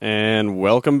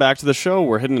Welcome back to the show.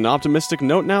 We're hitting an optimistic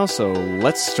note now, so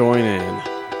let's join in.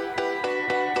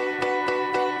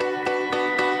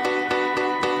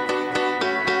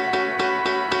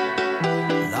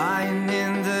 Lying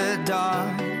in the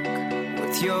dark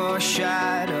with your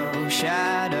shadow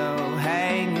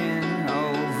hanging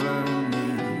over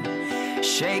me,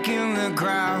 shaking the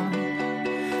ground,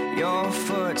 your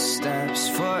footsteps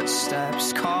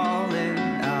calling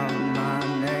out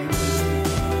my name.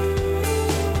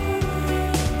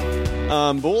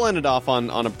 But we'll end it off on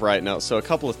a bright note. So a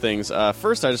couple of things.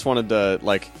 First, I just wanted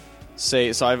to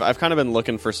say, so I've kind of been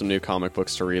looking for some new comic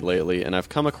books to read lately, and I've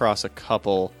come across a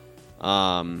couple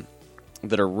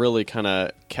that are really kind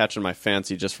of catching my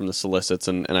fancy just from the solicits,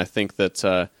 and I think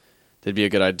that they'd be a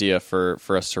good idea for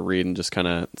us to read and just kind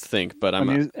of think. But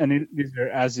these are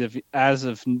as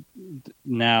of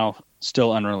now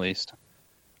still unreleased.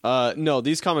 No,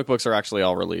 these comic books are actually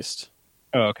all released.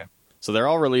 Oh, okay. So they're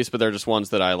all released, but they're just ones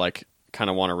that I kind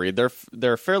of want to read.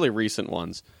 They're fairly recent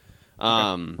ones.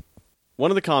 Okay. One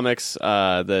of the comics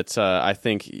that I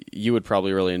think you would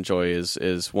probably really enjoy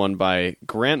is one by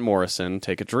Grant Morrison.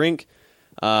 Take a drink.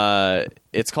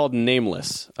 It's called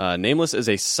Nameless. Nameless is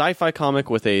a sci-fi comic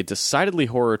with a decidedly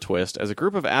horror twist as a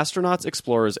group of astronauts,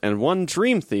 explorers, and one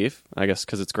dream thief, I guess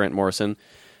because it's Grant Morrison,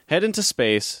 head into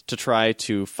space to try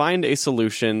to find a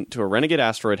solution to a renegade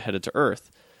asteroid headed to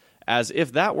Earth. As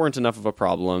if that weren't enough of a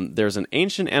problem, there's an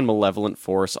ancient and malevolent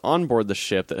force on board the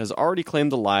ship that has already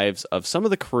claimed the lives of some of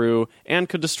the crew and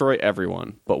could destroy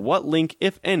everyone. But what link,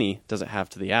 if any, does it have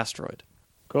to the asteroid?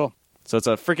 Cool. So it's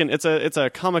a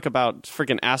comic about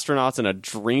freaking astronauts and a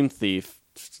dream thief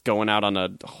going out on a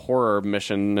horror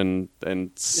mission and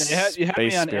you had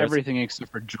me on spirits. Everything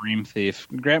except for Dream Thief.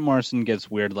 Grant Morrison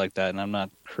gets weird like that, and I'm not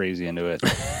crazy into it.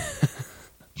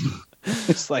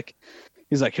 It's like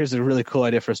he's like, here's a really cool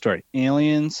idea for a story: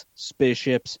 aliens,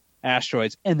 spaceships,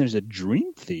 asteroids, and there's a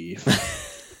dream thief.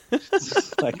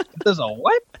 Like, there's a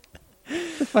what?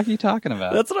 What the fuck are you talking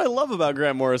about? That's what I love about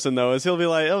Grant Morrison, though, is he'll be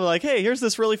like, hey, here's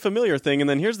this really familiar thing, and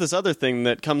then here's this other thing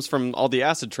that comes from all the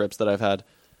acid trips that I've had.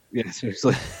 Yeah,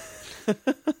 seriously.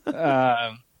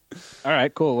 All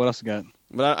right, cool. What else you got?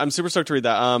 But I'm super stoked to read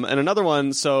that. And another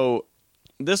one, so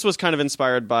this was kind of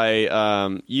inspired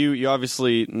by, you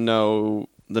obviously know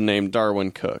the name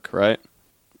Darwin Cook, right?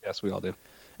 Yes, we all do.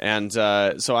 And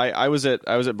so I was at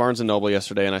Barnes & Noble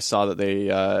yesterday, and I saw that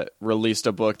they released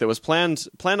a book that was planned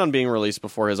on being released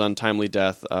before his untimely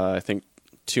death, I think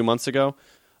 2 months ago.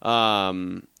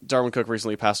 Darwin Cook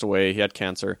recently passed away. He had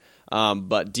cancer.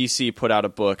 But DC put out a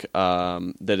book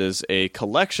that is a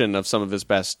collection of some of his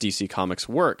best DC Comics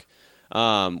work,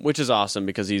 which is awesome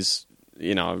because he's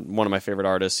one of my favorite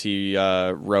artists. He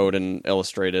wrote and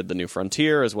illustrated The New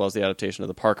Frontier, as well as the adaptation of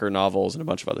the Parker novels and a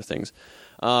bunch of other things.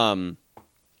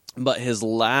 But his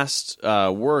last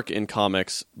work in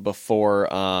comics before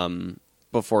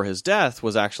his death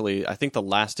was actually, I think the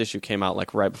last issue came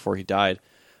out right before he died,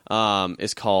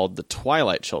 is called The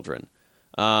Twilight Children.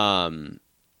 So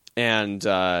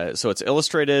it's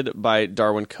illustrated by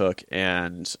Darwin Cook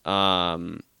and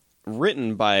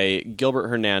written by Gilbert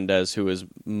Hernandez, who is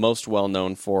most well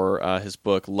known for his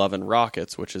book Love and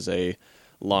Rockets, which is a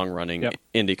long-running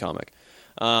indie comic.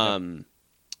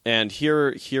 And here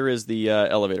is the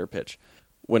elevator pitch.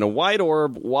 When a white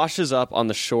orb washes up on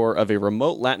the shore of a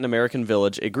remote Latin American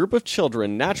village, a group of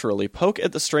children naturally poke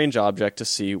at the strange object to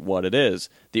see what it is.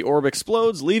 The orb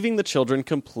explodes, leaving the children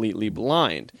completely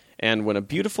blind. And when a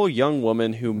beautiful young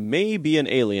woman who may be an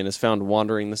alien is found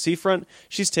wandering the seafront,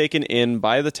 she's taken in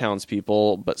by the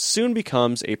townspeople, but soon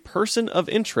becomes a person of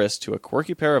interest to a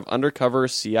quirky pair of undercover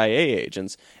CIA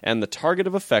agents and the target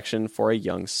of affection for a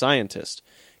young scientist.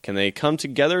 Can they come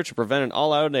together to prevent an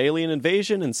all-out alien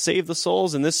invasion and save the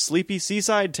souls in this sleepy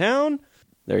seaside town?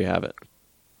 There you have it.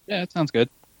 Yeah, that sounds good.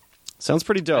 Sounds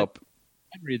pretty dope.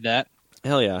 I'd read that.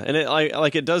 Hell yeah. And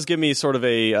it does give me sort of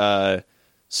a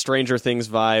Stranger Things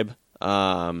vibe.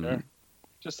 Sure.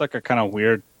 Just like a kind of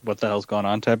weird, what the hell's going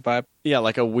on type vibe. Yeah,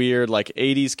 like a weird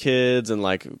 80s kids and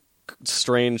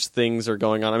strange things are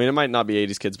going on. I mean, it might not be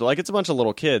 80s kids, but it's a bunch of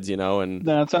little kids, and...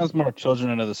 No, it sounds more Children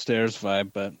Under the Stairs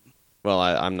vibe, but... Well,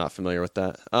 I'm not familiar with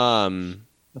that.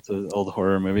 That's an old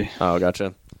horror movie. Oh,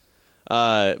 gotcha.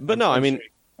 But no, I'm sure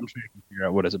you can figure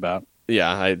out what it's about.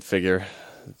 Yeah, I'd figure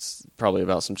it's probably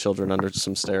about some children under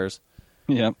some stairs.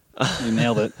 Yep, you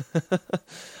nailed it.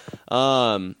 But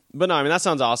no, I mean that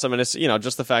sounds awesome, and it's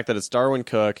just the fact that it's Darwin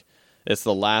Cook. It's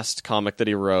the last comic that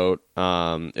he wrote.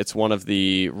 It's one of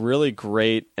the really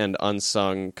great and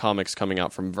unsung comics coming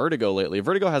out from Vertigo lately.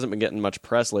 Vertigo hasn't been getting much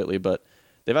press lately, but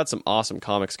they've had some awesome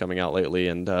comics coming out lately,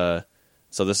 and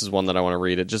so this is one that I want to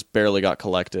read. It just barely got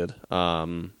collected.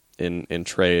 in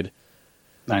trade.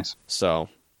 Nice. So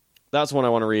that's one I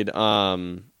want to read.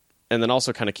 And then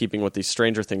also kind of keeping with the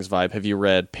Stranger Things vibe, have you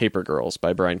read Paper Girls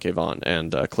by Brian K. Vaughan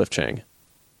and Cliff Chang?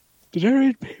 Did I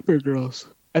read Paper Girls?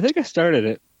 I think I started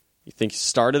it. You think you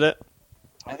started it?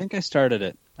 I think I started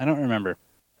it. I don't remember.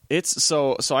 It's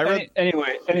so I read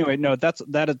Anyway, no, that's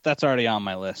already on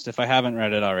my list. If I haven't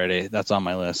read it already, that's on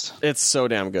my list. It's so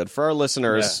damn good. For our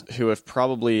listeners who have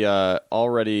probably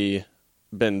already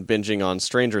been binging on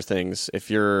Stranger Things, if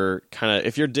you're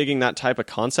digging that type of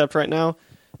concept right now,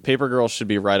 Paper Girls should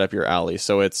be right up your alley.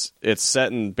 So it's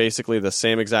set in basically the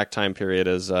same exact time period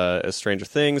as Stranger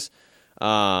Things.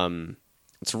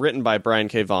 It's written by Brian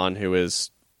K. Vaughan, who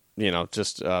is,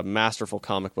 just a masterful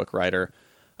comic book writer.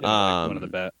 Yeah, one of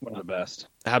the best.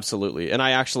 Absolutely. And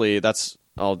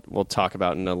we'll talk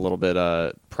about in a little bit,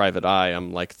 Private Eye.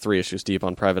 I'm like 3 issues deep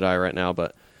on Private Eye right now,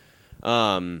 but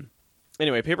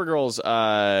anyway, Paper Girls,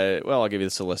 I'll give you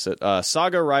the solicit.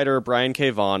 Saga writer Brian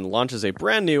K. Vaughan launches a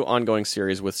brand new ongoing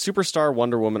series with superstar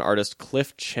Wonder Woman artist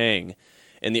Cliff Chang.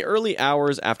 In the early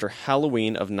hours after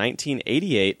Halloween of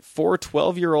 1988, 4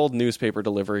 12-year-old newspaper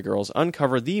delivery girls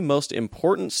uncover the most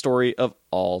important story of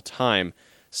all time.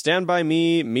 Stand By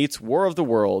Me meets War of the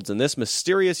Worlds in this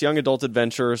mysterious young adult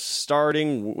adventure,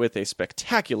 starting with a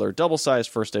spectacular double-sized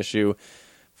first issue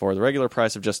for the regular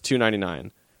price of just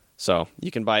 $2.99. So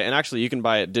you can buy it, and actually you can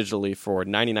buy it digitally for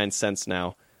 99 cents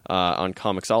now on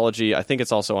Comixology. I think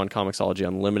it's also on Comixology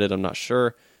Unlimited. I'm not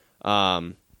sure,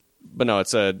 but no,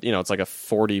 it's it's like a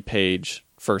 40-page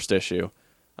first issue.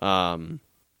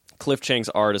 Cliff Chang's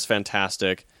art is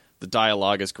fantastic. The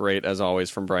dialogue is great as always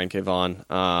from Brian K. Vaughan.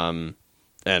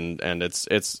 And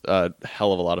it's a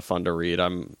hell of a lot of fun to read. I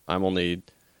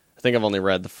think I've only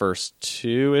read the first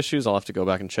 2 issues. I'll have to go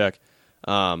back and check.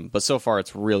 But so far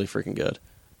it's really freaking good.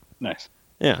 Nice.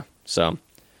 Yeah. So.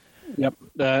 Yep.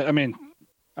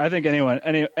 I think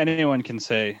anyone can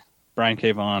say Brian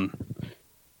K. Vaughan,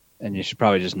 and you should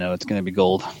probably just know it's going to be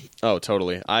gold. Oh,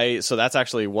 totally. So that's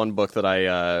actually one book that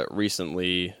I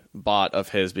recently bought of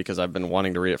his because I've been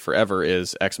wanting to read it forever.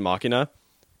 Is Ex Machina.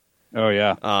 Oh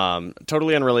yeah.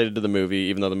 Totally unrelated to the movie,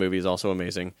 even though the movie is also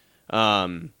amazing.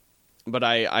 But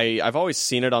I've always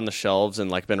seen it on the shelves and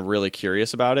like been really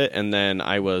curious about it. And then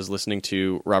I was listening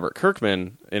to Robert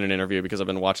Kirkman in an interview because I've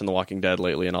been watching The Walking Dead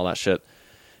lately and all that shit.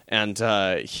 And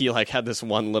he like had this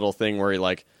one little thing where he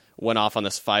like went off on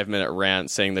this 5-minute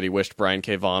rant saying that he wished Brian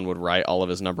K. Vaughan would write all of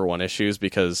his #1 issues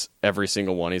because every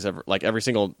single one he's ever like every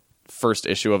single first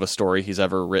issue of a story he's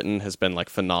ever written has been like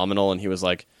phenomenal. And he was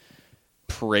like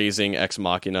praising Ex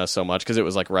Machina so much because it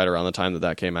was like right around the time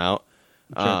that came out.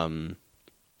 Sure.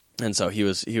 And so he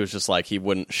was just like he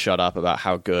wouldn't shut up about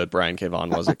how good Brian K. Vaughan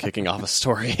was at kicking off a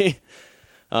story.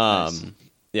 Nice.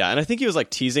 Yeah, and I think he was like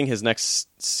teasing his next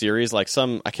series, like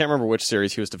I can't remember which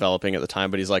series he was developing at the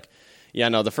time, but he's like, yeah,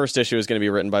 no, the first issue is going to be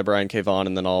written by Brian K. Vaughan,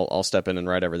 and then I'll step in and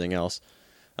write everything else.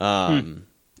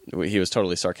 He was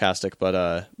totally sarcastic,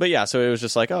 but yeah, so it was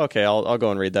just like, oh, okay, I'll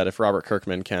go and read that. If Robert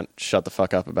Kirkman can't shut the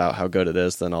fuck up about how good it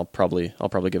is, then I'll probably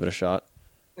give it a shot.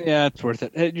 Yeah, it's worth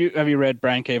it. Have you read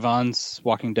Brian K. Vaughan's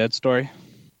Walking Dead story?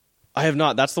 I have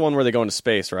not. That's the one where they go into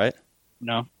space, right?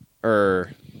 No.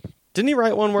 Or didn't he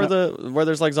write one where where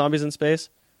there's like zombies in space?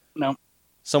 No.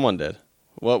 Someone did.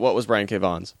 What was Brian K.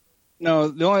 Vaughan's? No,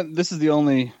 this is the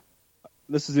only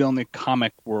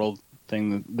comic world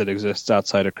thing that exists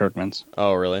outside of Kirkman's.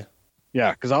 Oh, really?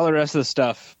 Yeah, because all the rest of the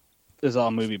stuff is all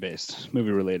movie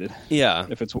related. Yeah.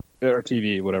 If it's or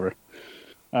TV, whatever.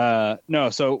 No,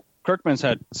 so Kirkman's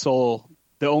had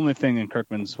the only thing in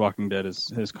Kirkman's Walking Dead is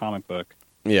his comic book.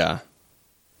 Yeah.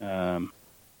 And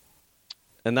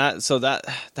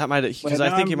that might, because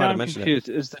I think he might have mentioned confused.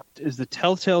 It. Is the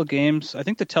Telltale Games? I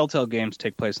think the Telltale Games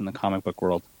take place in the comic book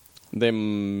world. They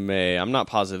may. I'm not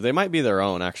positive. They might be their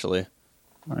own, actually.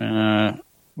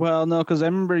 Well, no, because I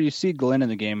remember you see Glenn in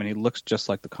the game, and he looks just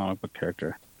like the comic book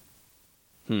character.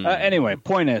 Anyway,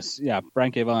 point is, yeah,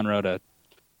 Brian K. Vaughan wrote a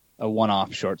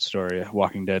one-off short story, a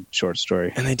Walking Dead short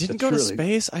story. And they didn't go to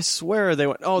space? I swear they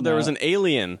went... Oh, there was an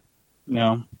alien.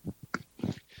 No.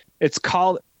 It's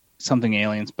called something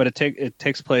Aliens, but it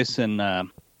takes place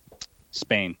in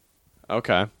Spain.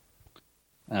 Okay.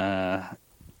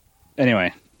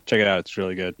 Anyway, check it out. It's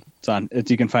really good.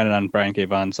 You can find it on Brian K.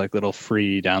 Vaughan's like little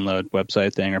free download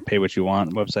website thing or pay what you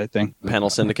want website thing.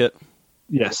 Panel Syndicate?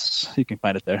 Yes, you can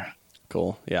find it there.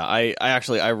 Cool. Yeah,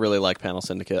 I really like Panel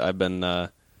Syndicate. I've been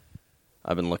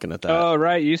looking at that. Oh,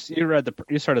 right. You started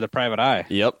the Private Eye.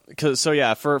 Yep. So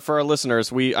yeah, for our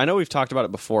listeners, I know we've talked about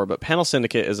it before, but Panel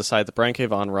Syndicate is a site that Brian K.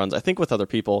 Vaughan runs, I think with other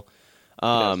people,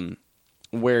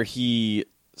 where he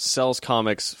sells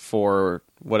comics for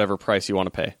whatever price you want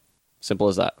to pay. Simple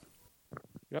as that.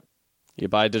 You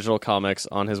buy digital comics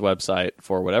on his website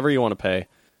for whatever you want to pay.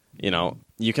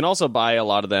 You can also buy a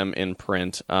lot of them in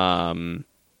print. I'd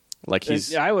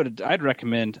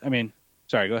recommend. I mean,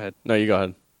 sorry, go ahead. No, you go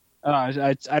ahead.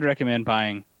 I'd recommend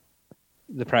buying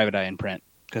the Private Eye in print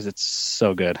because it's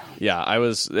so good. Yeah,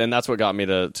 and that's what got me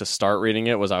to start reading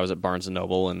it. Was I was at Barnes and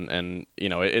Noble, and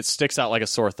it sticks out like a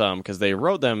sore thumb because they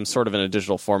wrote them sort of in a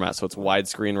digital format, so it's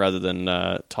widescreen rather than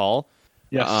tall.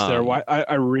 Yes, they're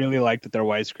I really liked that they're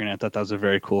widescreen. I thought that was a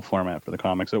very cool format for the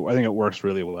comics. I think it works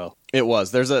really well. It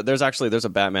was. There's a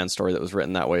Batman story that was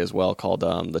written that way as well, called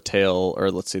the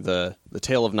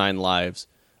Tale of Nine Lives.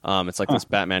 It's like this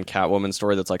Batman Catwoman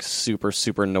story that's like super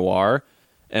super noir,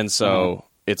 and so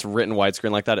it's written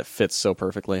widescreen like that. It fits so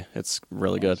perfectly. It's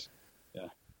really good. Yeah.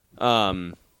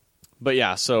 But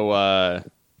yeah, so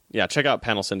check out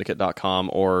panelsyndicate.com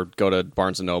or go to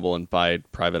Barnes and Noble and buy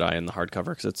Private Eye in the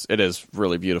hardcover because it is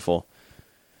really beautiful.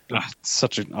 It's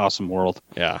such an awesome world.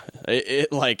 Yeah, it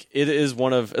is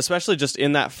one of, especially just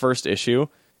in that first issue,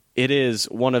 it is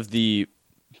one of the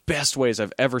best ways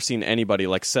I've ever seen anybody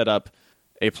like set up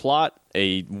a plot,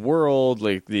 a world,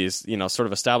 like these, sort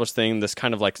of established thing, this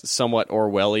kind of like somewhat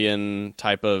Orwellian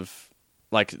type of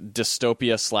like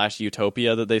dystopia /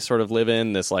 utopia that they sort of live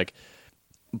in, this like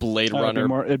Blade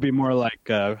Runner. It'd be more like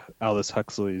Aldous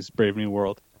Huxley's Brave New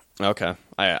World. Okay.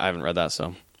 I haven't read that,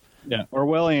 so. Yeah,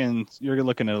 Orwellian, you're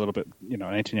looking at a little bit,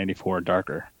 1984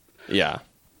 darker. Yeah.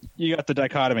 You got the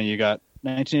dichotomy. You got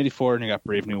 1984 and you got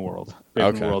Brave New World.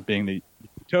 Brave New World being the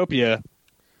utopia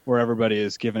where everybody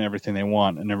is given everything they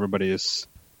want and everybody is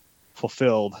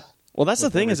fulfilled. Well, that's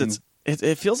the thing everything. Is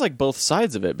it feels like both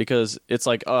sides of it because it's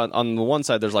like on the one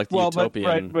side there's like the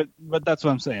utopian. But that's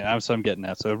what I'm saying. That's what I'm getting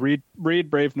at. So read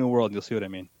Brave New World and you'll see what I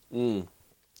mean. Mm.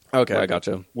 Okay, I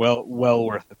gotcha. Well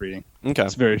worth the reading. Okay,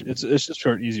 it's just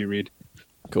short, easy read.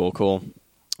 Cool.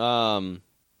 But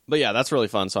yeah, that's really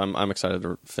fun. So I'm excited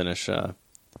to finish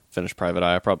Private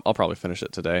Eye. I'll probably finish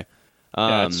it today.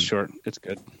 Yeah, it's short. It's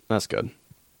good. That's good.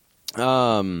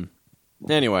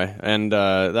 Anyway, and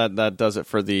that does it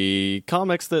for the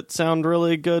comics that sound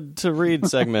really good to read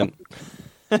segment.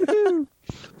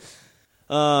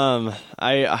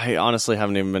 I honestly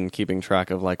haven't even been keeping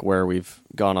track of like where we've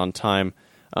gone on time.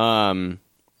 So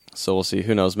we'll see.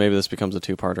 Who knows? Maybe this becomes a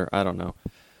two-parter. I don't know.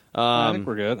 I think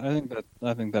we're good.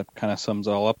 I think that kind of sums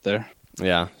all up there.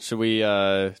 Yeah. Should we?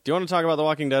 Do you want to talk about The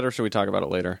Walking Dead, or should we talk about it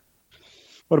later?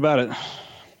 What about it?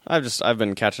 I've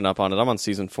been catching up on it. I'm on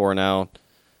season 4 now.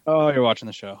 Oh, you're watching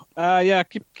the show. Yeah.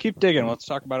 Keep digging. Let's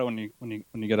talk about it when you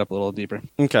get up a little deeper.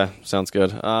 Okay, sounds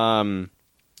good.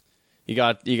 You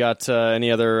got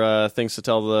any other things to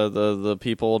tell the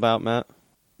people about, Matt?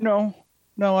 No,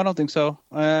 I don't think so.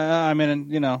 I mean,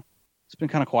 it's been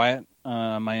kind of quiet.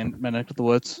 My neck of the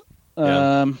woods.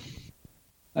 Yeah.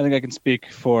 I think I can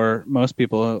speak for most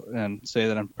people and say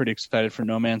that I'm pretty excited for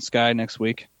No Man's Sky next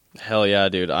week. Hell yeah,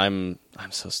 dude! I'm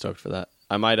so stoked for that.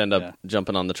 I might end up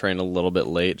jumping on the train a little bit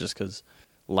late just because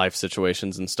life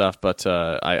situations and stuff, but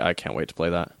I can't wait to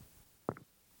play that.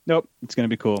 Nope, it's gonna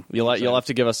be cool. You'll have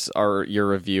to give us your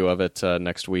review of it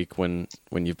next week when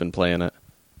you've been playing it.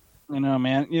 I know,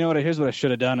 man. You know what? Here's what I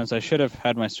should have done: is I should have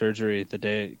had my surgery the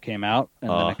day it came out, and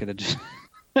then I could have just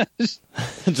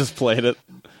played it.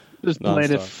 Just played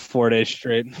it 4 days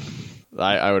straight.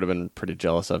 I would have been pretty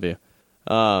jealous of you.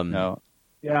 No.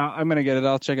 Yeah, I'm going to get it.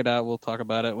 I'll check it out. We'll talk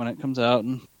about it when it comes out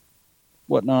and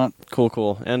whatnot.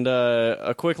 Cool. And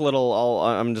a quick little,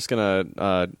 I'm just going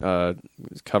to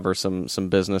cover some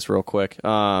business real quick.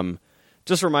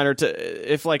 Just a reminder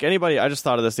if like anybody, I just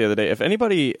thought of this the other day. If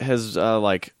anybody has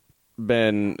was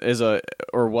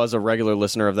a regular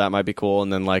listener of That Might Be Cool,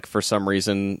 and then like for some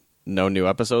reason no new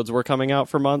episodes were coming out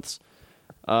for months,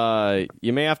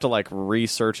 you may have to like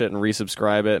research it and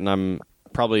resubscribe it. And I'm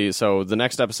probably, so the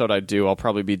next episode I do, I'll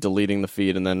probably be deleting the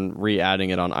feed and then re-adding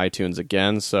it on iTunes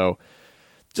again. So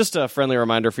just a friendly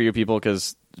reminder for you people,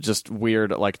 because just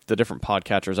weird, like the different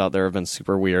podcatchers out there have been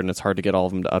super weird, and it's hard to get all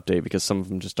of them to update because some of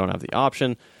them just don't have the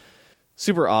option.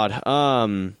 Super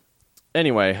odd.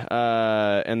 Anyway,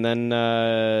 and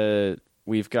then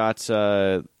we've got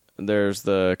there's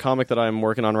the comic that I'm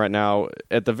working on right now.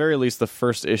 At the very least, the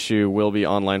first issue will be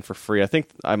online for free. I think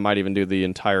I might even do the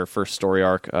entire first story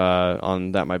arc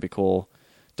on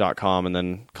thatmightbecool.com and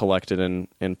then collect it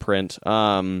in print.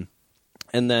 And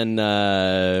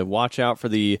then watch out for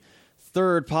the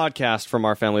third podcast from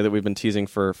our family that we've been teasing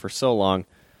for so long.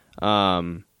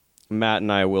 Matt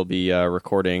and I will be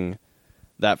recording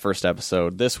that first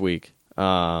episode this week.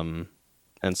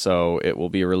 And so it will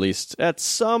be released at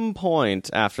some point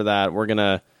after that. We're going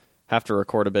to have to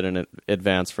record a bit in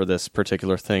advance for this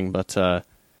particular thing. But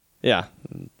yeah,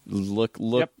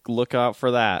 look out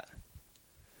for that.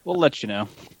 We'll let you know.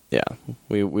 Yeah,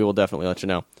 we will definitely let you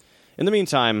know. In the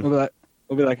meantime, We'll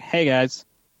be like, hey guys,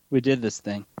 we did this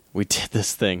thing.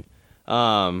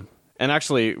 And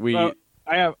actually,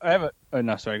 I have a. Oh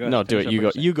no, sorry. Go ahead. No, do it. Finish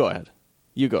up You go ahead.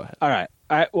 You go ahead. All right.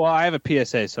 I have a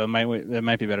PSA, so it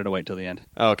might be better to wait till the end.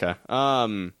 Okay.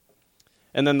 And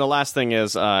then the last thing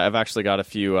is I've actually got a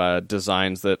few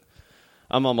designs that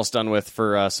I'm almost done with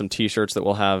for some T-shirts that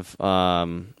we'll have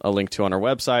a link to on our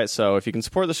website. So if you can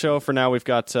support the show, for now we've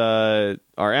got our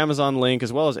Amazon link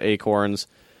as well as Acorns.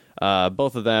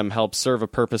 Both of them help serve a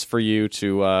purpose for you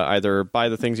to either buy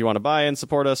the things you want to buy and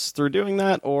support us through doing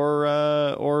that,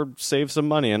 or save some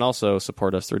money and also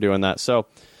support us through doing that. So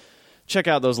check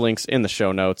out those links in the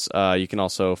show notes. You can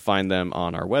also find them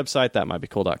on our website,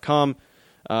 thatmightbecool.com.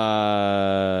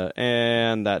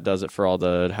 And that does it for all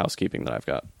the housekeeping that I've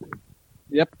got.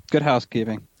 Yep. Good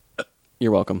housekeeping.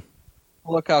 You're welcome.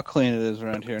 Look how clean it is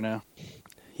around here now.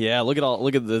 Yeah, look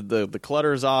at the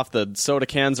clutter's off. The soda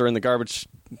cans are in the garbage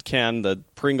can. The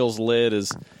Pringles lid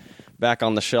is back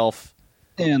on the shelf.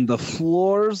 And the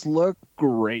floors look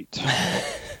great.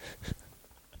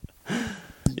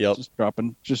 Yep. Just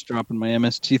dropping my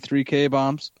MST3K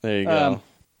bombs. There you go.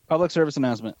 Public service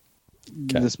announcement.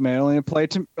 Okay. This may only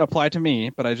apply to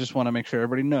me, but I just want to make sure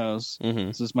everybody knows. Mm-hmm.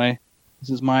 This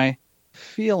is my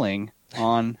feeling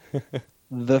on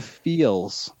the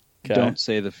feels. Okay. Don't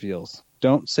say the feels.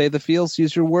 Don't say the feels.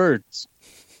 Use your words,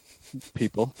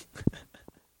 people.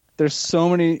 There's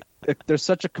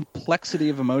such a complexity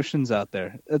of emotions out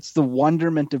there. It's the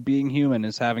wonderment of being human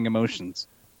is having emotions.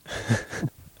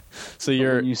 So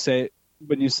when you say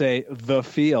the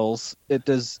feels,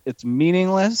 it's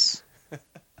meaningless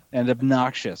and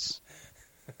obnoxious.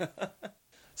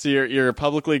 So you're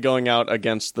publicly going out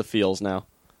against the feels now.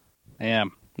 I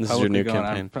am. This is your new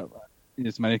campaign.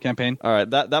 It's my new campaign. All right,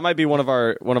 that might be one of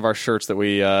our shirts that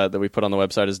we put on the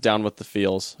website is down with the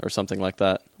feels or something like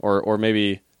that, or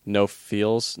maybe no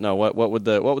feels. No, what would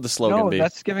the slogan be?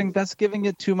 That's giving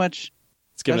it too much.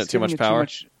 It's giving it too much power.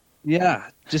 Yeah,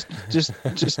 just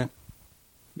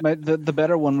the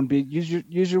better one would be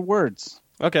use your words.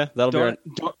 Okay, that'll be.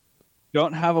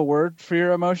 Don't have a word for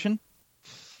your emotion.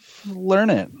 Learn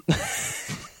it.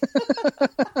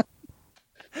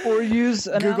 Or use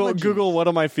analogies. Google what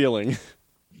am I feeling?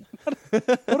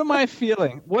 What am I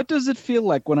feeling? What does it feel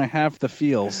like when I have the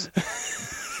feels?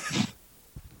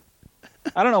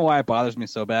 I don't know why it bothers me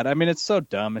so bad. I mean, it's so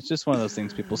dumb. It's just one of those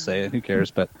things people say, and who cares?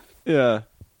 But yeah,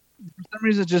 for some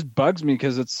reason, it just bugs me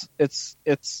because it's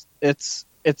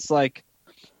like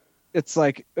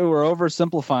we're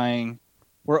oversimplifying.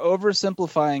 We're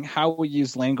oversimplifying how we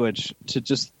use language to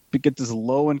just get this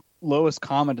lowest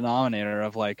common denominator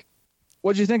of like,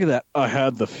 what'd you think of that? I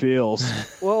had the feels.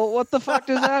 Well, what the fuck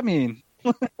does that mean?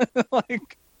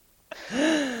 Like,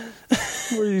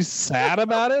 were you sad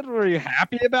about it? Were you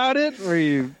happy about it? Were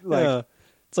you like,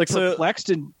 it's like perplexed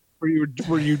and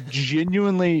were you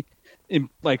genuinely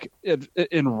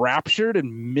enraptured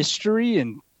in mystery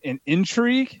and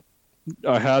intrigue?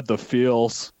 I had the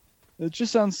feels. It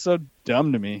just sounds so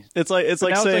dumb to me. It's like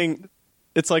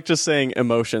just saying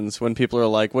emotions when people are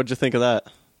like, "What'd you think of that?"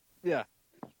 Yeah.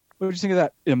 What did you think of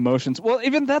that? Emotions. Well,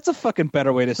 even that's a fucking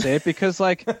better way to say it because,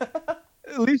 like,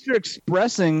 at least you're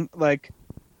expressing like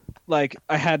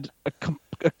I had a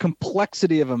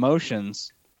complexity of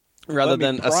emotions rather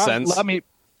than a sense. Let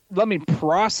me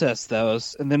process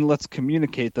those, and then let's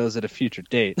communicate those at a future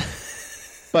date.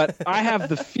 But I have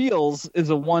the feels is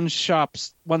a one-stop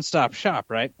shop,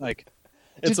 right? Like,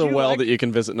 it's a well that you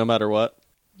can visit no matter what.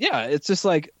 Yeah, it's just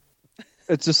like,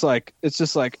 oh,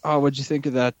 what'd you think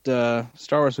of that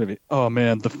Star Wars movie? Oh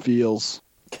man, the feels.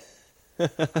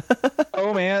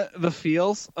 Oh man, the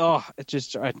feels. Oh, it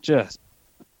just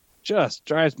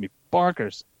drives me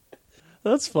bonkers.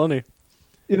 That's funny.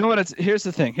 You know what? Here's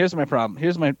the thing. Here's my problem.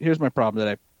 Here's my problem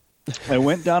that I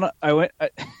went down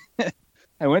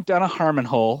a Harmon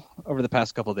hole over the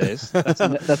past couple of days.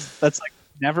 That's like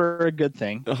never a good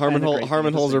thing.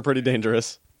 Harmon holes are pretty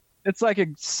dangerous. It's like a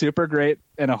super great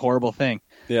and a horrible thing.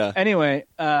 Yeah. Anyway,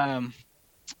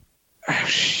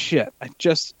 shit.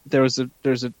 There's a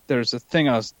thing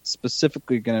I was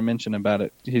specifically going to mention about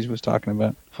it. He was talking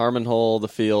about Harmon hole, the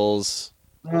feels.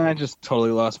 I just totally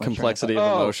lost my complexity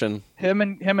of emotion. Him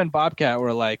and Bobcat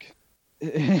were like,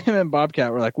 we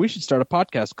should start a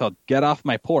podcast called "Get Off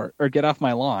My Port" or "Get Off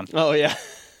My Lawn." Oh yeah,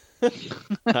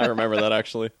 I remember that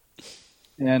actually.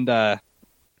 And I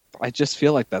just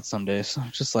feel like that some days.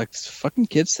 I'm just like, fucking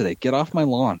kids today, get off my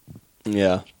lawn.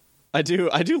 Yeah, I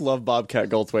do love Bobcat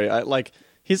Goldthwait.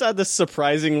 he's had this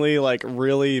surprisingly like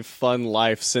really fun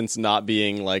life since not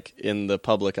being like in the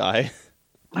public eye.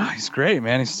 Oh, he's great,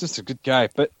 man. He's just a good guy.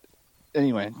 But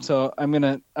anyway, so I'm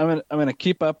gonna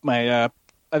keep up my.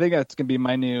 I think that's gonna be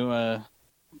my new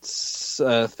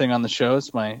thing on the show.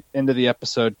 It's my end of the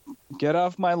episode. Get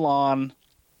off my lawn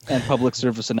and public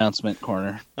service announcement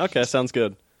corner. Okay, sounds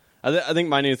good. I think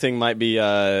my new thing might be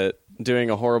doing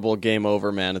a horrible game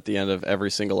over man at the end of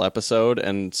every single episode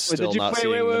and still not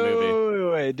seeing the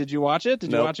movie. Wait. Did you watch it?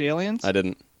 Did you watch Aliens? I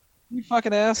didn't. You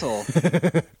fucking asshole.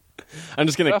 I'm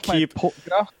just gonna keep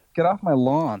get off my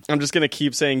lawn. I'm just gonna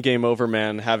keep saying game over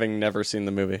man, having never seen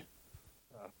the movie.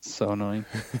 So annoying.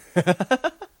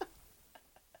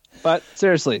 But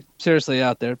seriously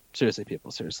out there, people,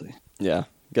 seriously. Yeah,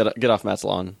 get off Matt's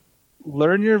lawn.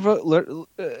 Learn your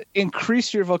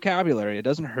increase your vocabulary. It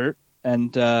doesn't hurt,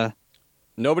 and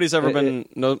nobody's ever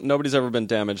been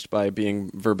damaged by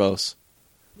being verbose.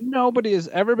 Nobody has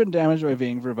ever been damaged by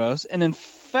being verbose, and in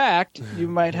fact, you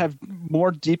might have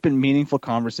more deep and meaningful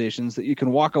conversations that you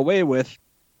can walk away with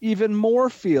even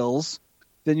more feels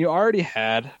than you already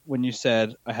had when you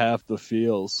said, "I have the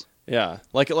feels." Yeah,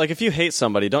 like if you hate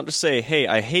somebody, don't just say, "Hey,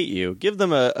 I hate you." Give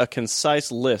them a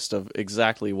concise list of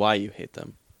exactly why you hate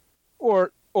them.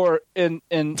 Or in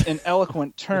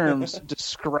eloquent terms,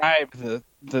 describe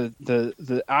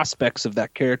the aspects of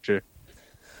that character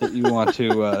that you want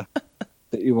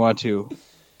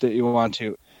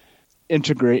to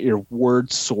integrate your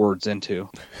word swords into.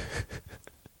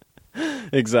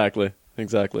 Exactly.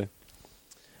 Anyway,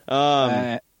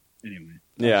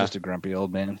 Yeah. I'm just a grumpy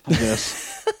old man. I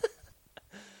guess.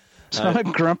 I'm a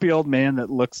grumpy old man that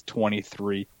looks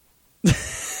 23.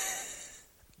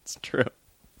 It's true.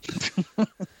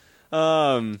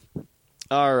 All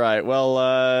right.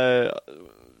 Well,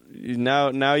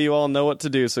 now you all know what to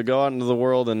do. So go out into the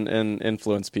world and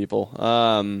influence people.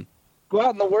 Go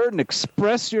out in the world and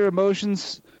express your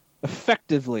emotions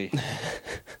effectively.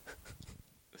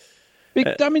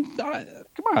 I mean,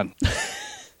 come on.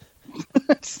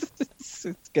 It's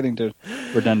getting to a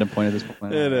redundant point at this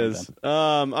point. It is.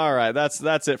 All right.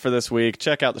 That's it for this week.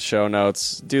 Check out the show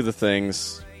notes. Do the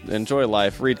things. Enjoy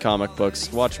life. Read comic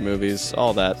books. Watch movies.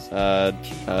 All that.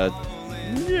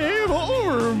 Game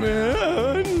over,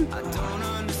 man.